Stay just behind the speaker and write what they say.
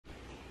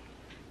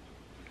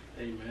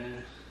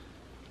Amen.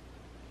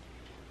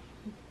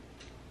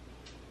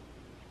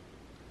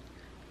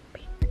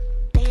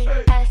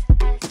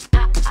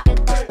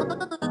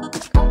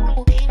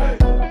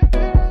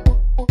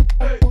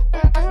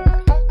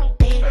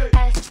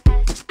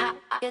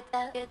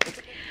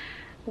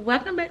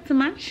 Welcome back to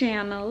my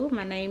channel.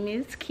 My name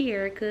is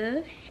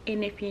Kierica,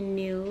 and if you're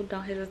new,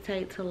 don't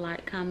hesitate to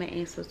like, comment,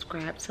 and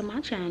subscribe to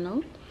my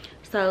channel.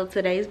 So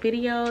today's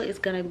video is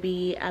gonna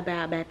be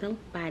about Bath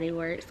 & Body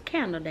Works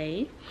Candle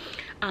Day.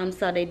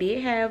 So they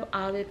did have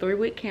all the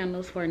 3-wick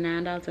candles for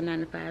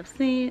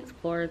 $9.95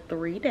 for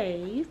 3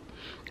 days,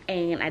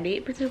 and I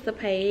did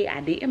participate.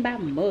 I didn't buy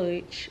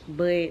much,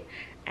 but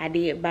I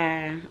did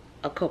buy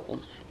a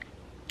couple.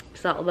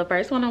 So the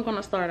first one I'm going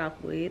to start off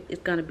with is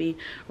going to be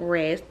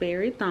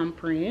Raspberry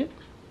Thumbprint.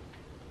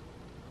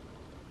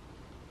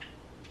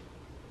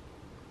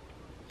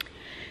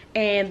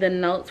 And the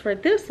notes for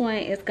this one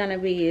is going to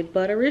be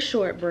buttery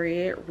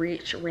shortbread,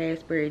 rich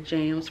raspberry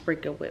jam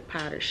sprinkled with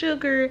powdered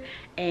sugar,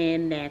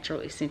 and natural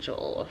essential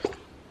oils.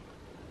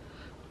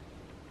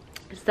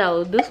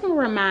 So this one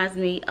reminds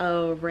me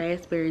of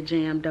raspberry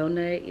jam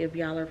donut, if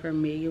y'all are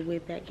familiar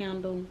with that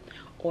candle,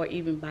 or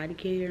even body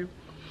care.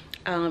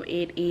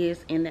 It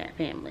is in that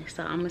family,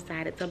 so I'm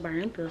excited to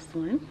burn this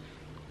one.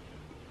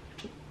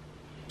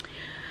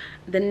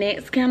 The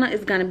next candle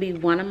is going to be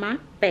one of my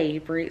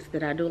favorites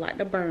that I do like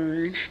to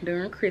burn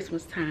during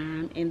Christmas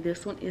time, and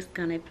this one is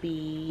going to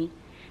be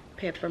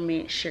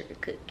peppermint sugar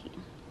cookie.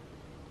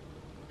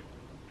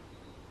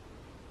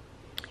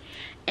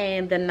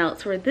 And the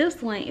notes for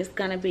this one is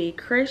going to be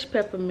crushed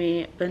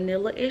peppermint,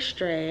 vanilla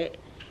extract,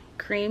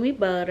 creamy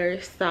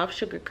butter, soft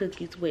sugar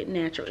cookies with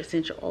natural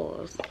essential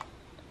oils.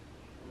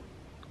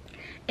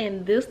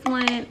 And this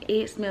one,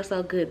 it smells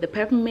so good. The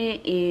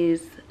peppermint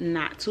is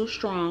not too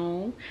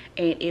strong,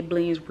 and it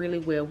blends really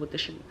well with the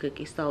sugar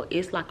cookie. So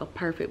it's like a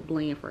perfect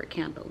blend for a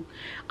candle.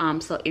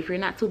 So if you're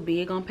not too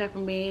big on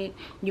peppermint,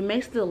 you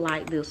may still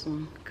like this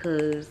one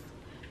because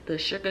the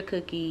sugar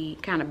cookie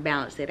kind of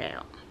balances it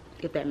out,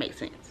 if that makes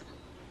sense.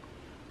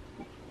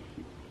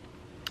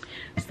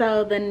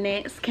 So the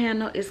next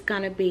candle is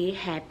gonna be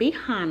Happy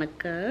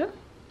Hanukkah.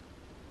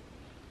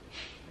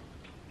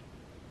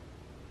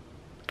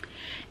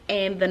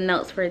 And the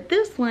notes for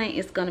this one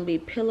is going to be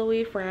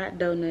pillowy fried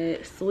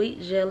donut,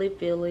 sweet jelly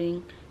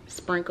filling,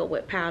 sprinkled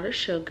with powdered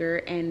sugar,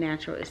 and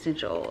natural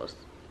essential oils.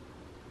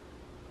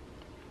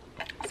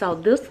 So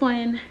this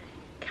one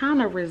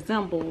kind of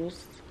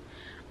resembles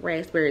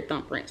Raspberry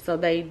Thumbprint. So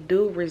they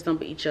do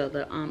resemble each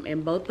other.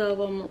 And both of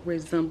them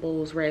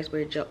resembles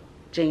Raspberry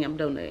Jam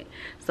Donut.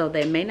 So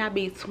they may not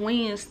be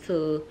twins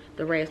to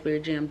the Raspberry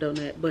Jam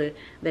Donut, but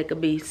they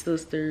could be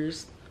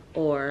sisters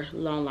or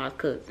long lost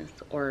cousins,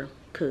 or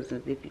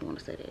cousins if you want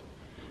to say that,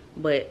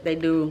 but they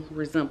do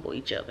resemble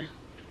each other.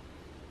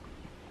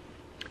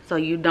 So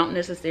you don't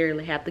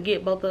necessarily have to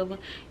get both of them.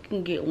 You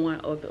can get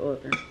one or the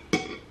other.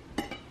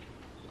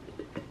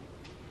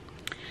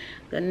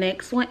 The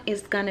next one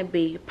is gonna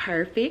be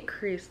Perfect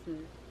Christmas.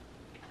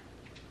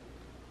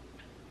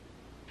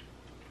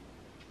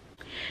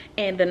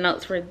 And the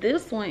notes for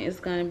this one is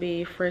gonna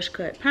be fresh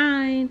cut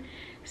pine,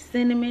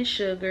 cinnamon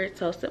sugar,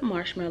 toasted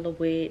marshmallow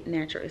with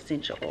natural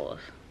essential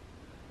oils.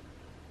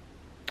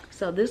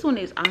 So this one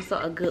is also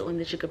a good one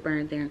that you could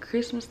burn during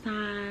Christmas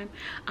time.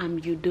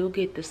 You do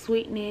get the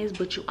sweetness,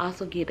 but you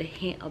also get a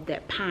hint of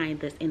that pine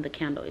that's in the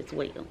candle as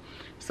well.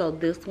 So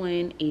this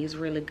one is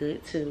really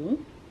good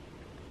too.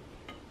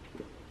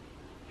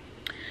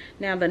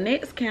 Now the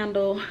next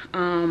candle,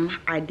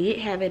 I did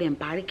have it in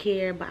body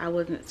care, but I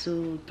wasn't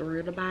too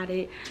thrilled about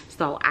it.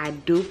 So I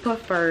do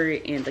prefer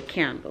it in the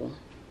candle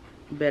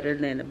better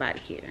than the body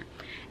care.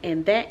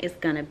 And that is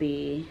gonna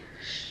be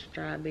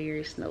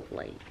Strawberry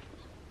Snowflake.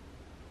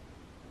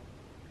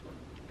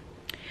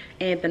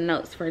 And the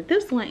notes for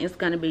this one is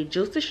going to be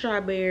juicy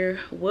strawberry,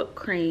 whipped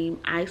cream,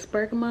 iced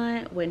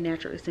bergamot with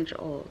natural essential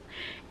oil.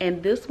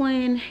 And this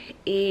one,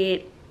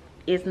 it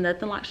is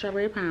nothing like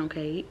strawberry pound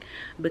cake,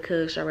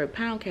 because strawberry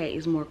pound cake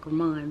is more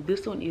gourmand.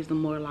 This one is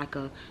more like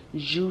a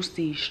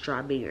juicy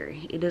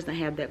strawberry. It doesn't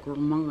have that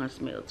gourmand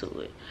smell to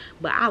it,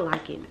 but I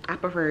like it. I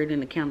prefer it in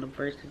the candle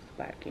versus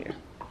body care.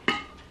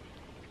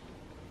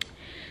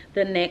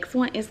 The next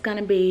one is going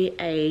to be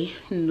a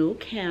new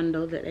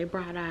candle that they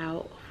brought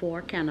out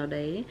for Candle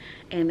Day,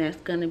 and that's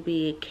going to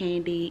be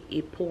Candy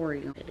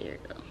Emporium. There you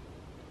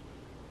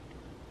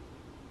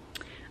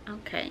go.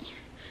 Okay,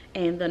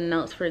 and the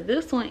notes for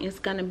this one is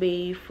going to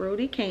be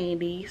fruity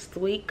candy,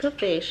 sweet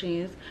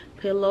confessions,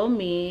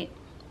 pillowy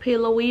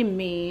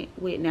mint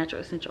with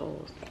natural essential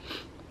oils.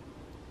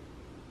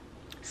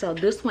 So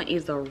this one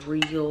is a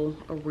real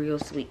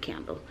sweet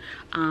candle.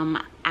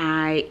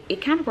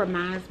 It kind of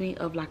reminds me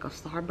of like a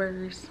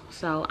Starburst.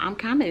 So I'm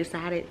kind of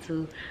excited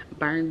to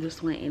burn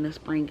this one in the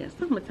spring and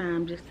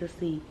summertime just to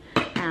see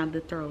how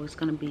the throw is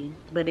gonna be.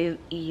 But it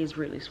is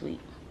really sweet.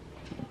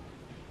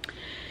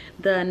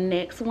 The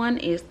next one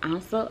is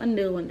also a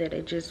new one that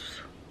they just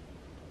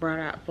brought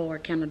out for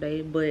Candle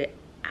Day, but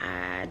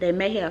they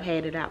may have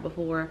had it out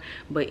before,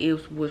 but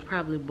it was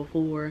probably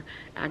before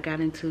I got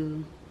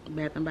into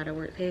Bath and Body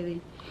Works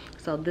heavy.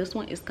 So this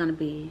one is gonna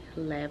be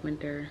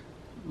lavender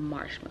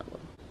marshmallow.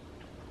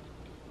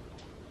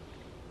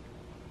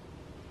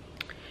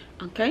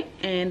 Okay,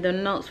 and the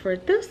notes for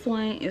this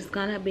one is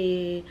gonna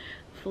be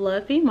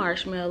fluffy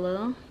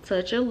marshmallow,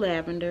 touch of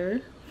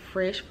lavender,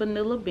 fresh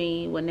vanilla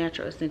bean with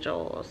natural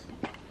essential oils.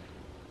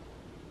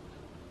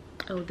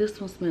 Oh,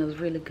 this one smells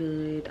really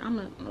good. I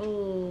might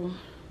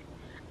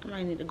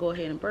need to go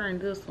ahead and burn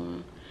this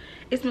one.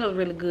 It smells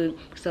really good.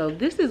 So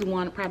this is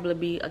one probably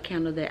be a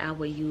candle that I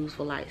would use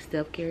for like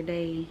self-care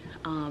day,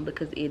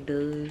 because it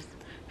does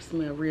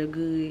smell real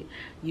good.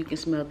 You can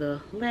smell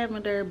the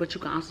lavender, but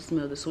you can also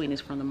smell the sweetness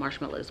from the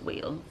marshmallow as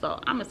well. So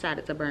I'm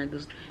excited to burn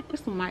this.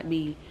 This one might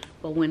be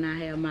for when I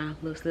have my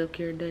little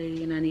self-care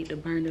day and I need to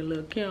burn a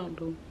little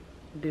candle.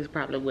 This is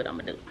probably what I'm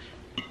gonna do.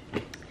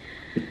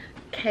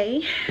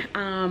 Okay,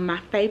 my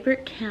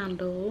favorite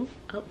candle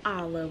of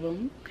all of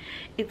them,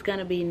 it's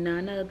gonna be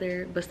none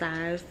other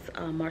besides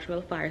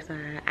Marshmallow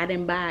Fireside. I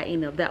didn't buy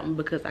any of that one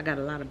because I got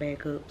a lot of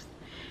backups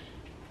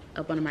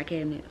up under my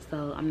cabinet,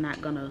 so I'm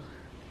not gonna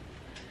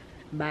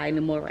buy any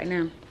more right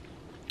now.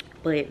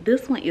 But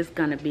this one is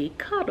gonna be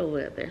Cuddle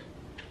Weather.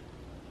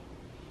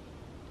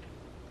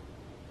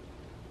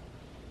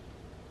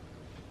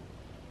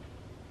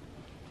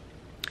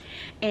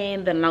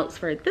 And the notes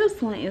for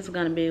this one is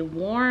gonna be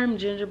warm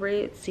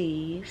gingerbread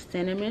tea,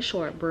 cinnamon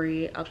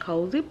shortbread, a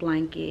cozy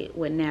blanket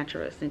with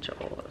natural essential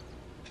oils.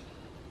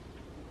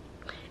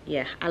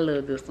 Yeah, I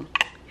love this one.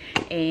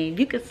 And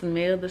you can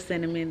smell the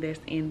cinnamon that's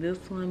in this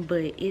one, but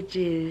it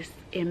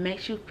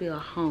makes you feel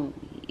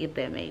homey, if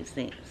that makes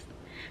sense.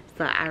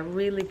 So I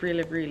really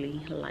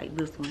like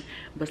this one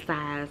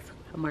besides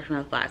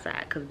Marshmallow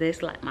Fireside, because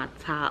that's like my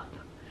top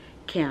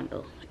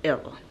candle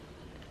ever.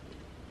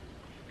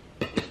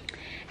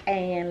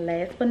 And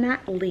last but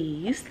not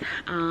least,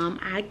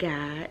 I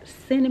got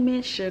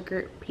cinnamon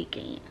sugar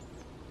pecans.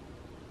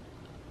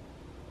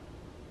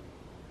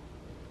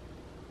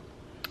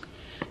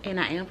 And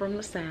I am from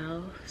the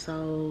South,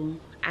 so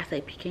I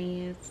say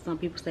pecans. Some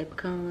people say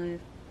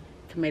pecans,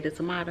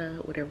 tomato,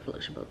 whatever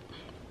floats your boat.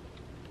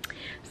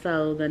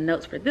 So the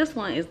notes for this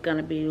one is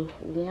gonna be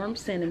warm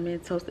cinnamon,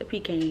 toasted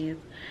pecans,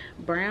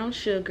 brown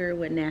sugar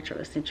with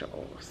natural essential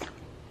oils.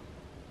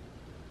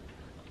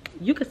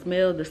 You can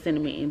smell the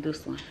cinnamon in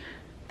this one.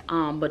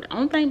 But the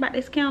only thing about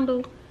this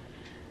candle,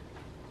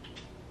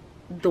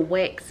 the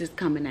wax is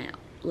coming out.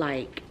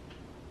 Like,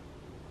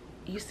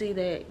 you see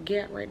that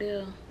gap right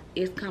there?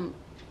 It's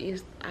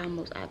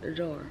almost out the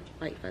jar.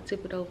 Like, if I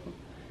tip it over,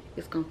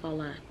 it's gonna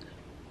fall out.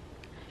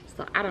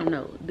 So I don't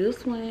know.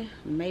 This one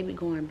may be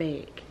going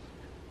back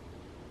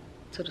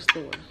to the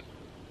store.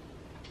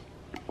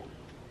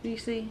 You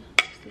see?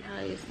 See how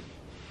it's,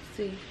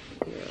 see?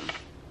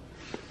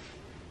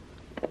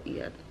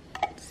 Yeah.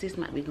 This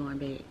might be going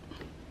back.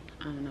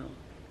 I don't know.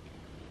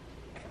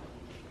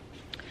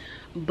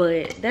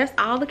 But that's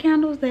all the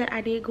candles that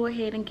I did go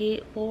ahead and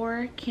get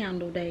for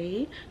Candle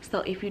Day. So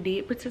if you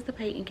did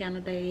participate in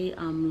Candle Day,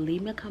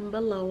 leave me a comment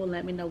below.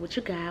 Let me know what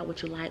you got,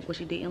 what you like,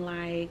 what you didn't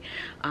like.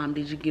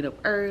 Did you get up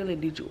early?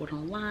 Did you order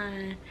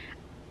online?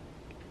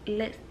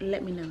 Let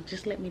me know.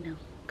 Just let me know,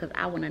 because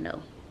I want to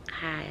know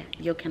how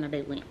your Candle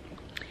Day went.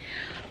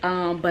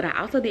 But I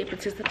also did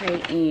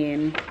participate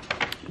in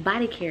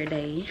Body Care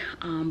Day,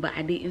 but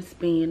I didn't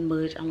spend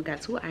much. I only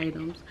got 2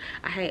 items.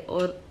 I had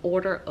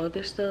ordered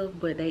other stuff,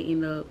 but they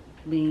ended up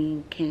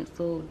being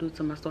canceled due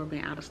to my store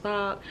being out of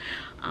stock,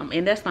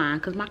 and that's fine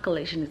because my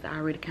collection is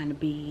already kind of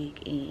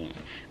big and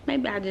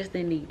maybe I just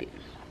didn't need it.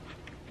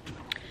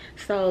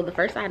 So the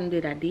first item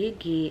that I did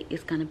get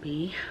is gonna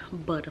be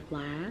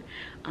Butterfly,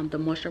 the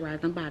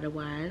moisturizing body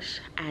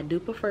wash. I do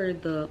prefer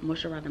the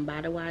moisturizing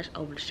body wash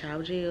over the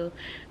shower gel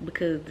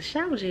because the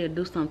shower gel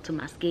do something to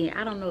my skin.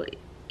 I don't know,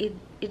 it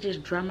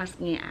just dry my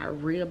skin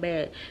out real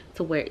bad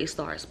to where it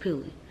starts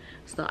peeling.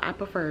 So I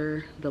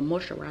prefer the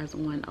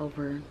moisturizing one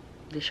over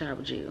the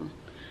shower gel.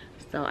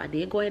 So I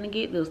did go ahead and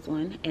get this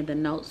one. And the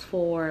notes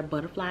for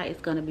Butterfly is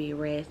gonna be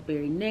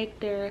raspberry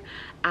nectar,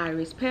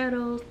 iris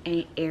petals,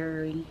 and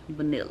airy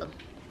vanilla.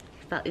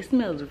 So it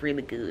smells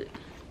really good.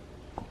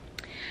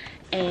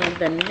 And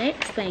the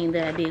next thing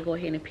that I did go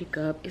ahead and pick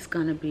up is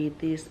gonna be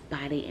this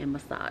body and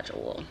massage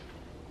oil.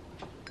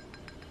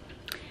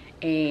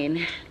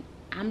 And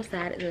I'm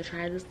excited to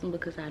try this one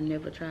because I've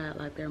never tried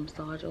like their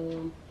massage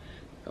oil.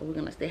 So we're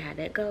gonna see how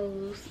that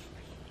goes.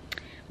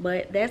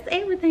 But that's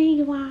everything,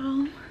 you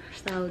all.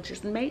 So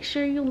just make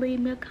sure you leave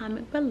me a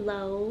comment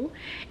below,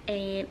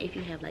 and if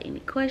you have like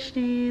any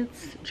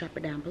questions, drop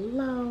it down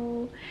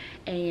below,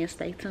 and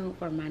stay tuned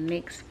for my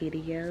next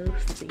video.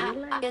 See you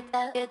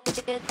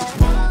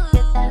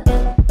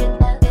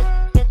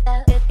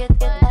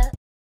later.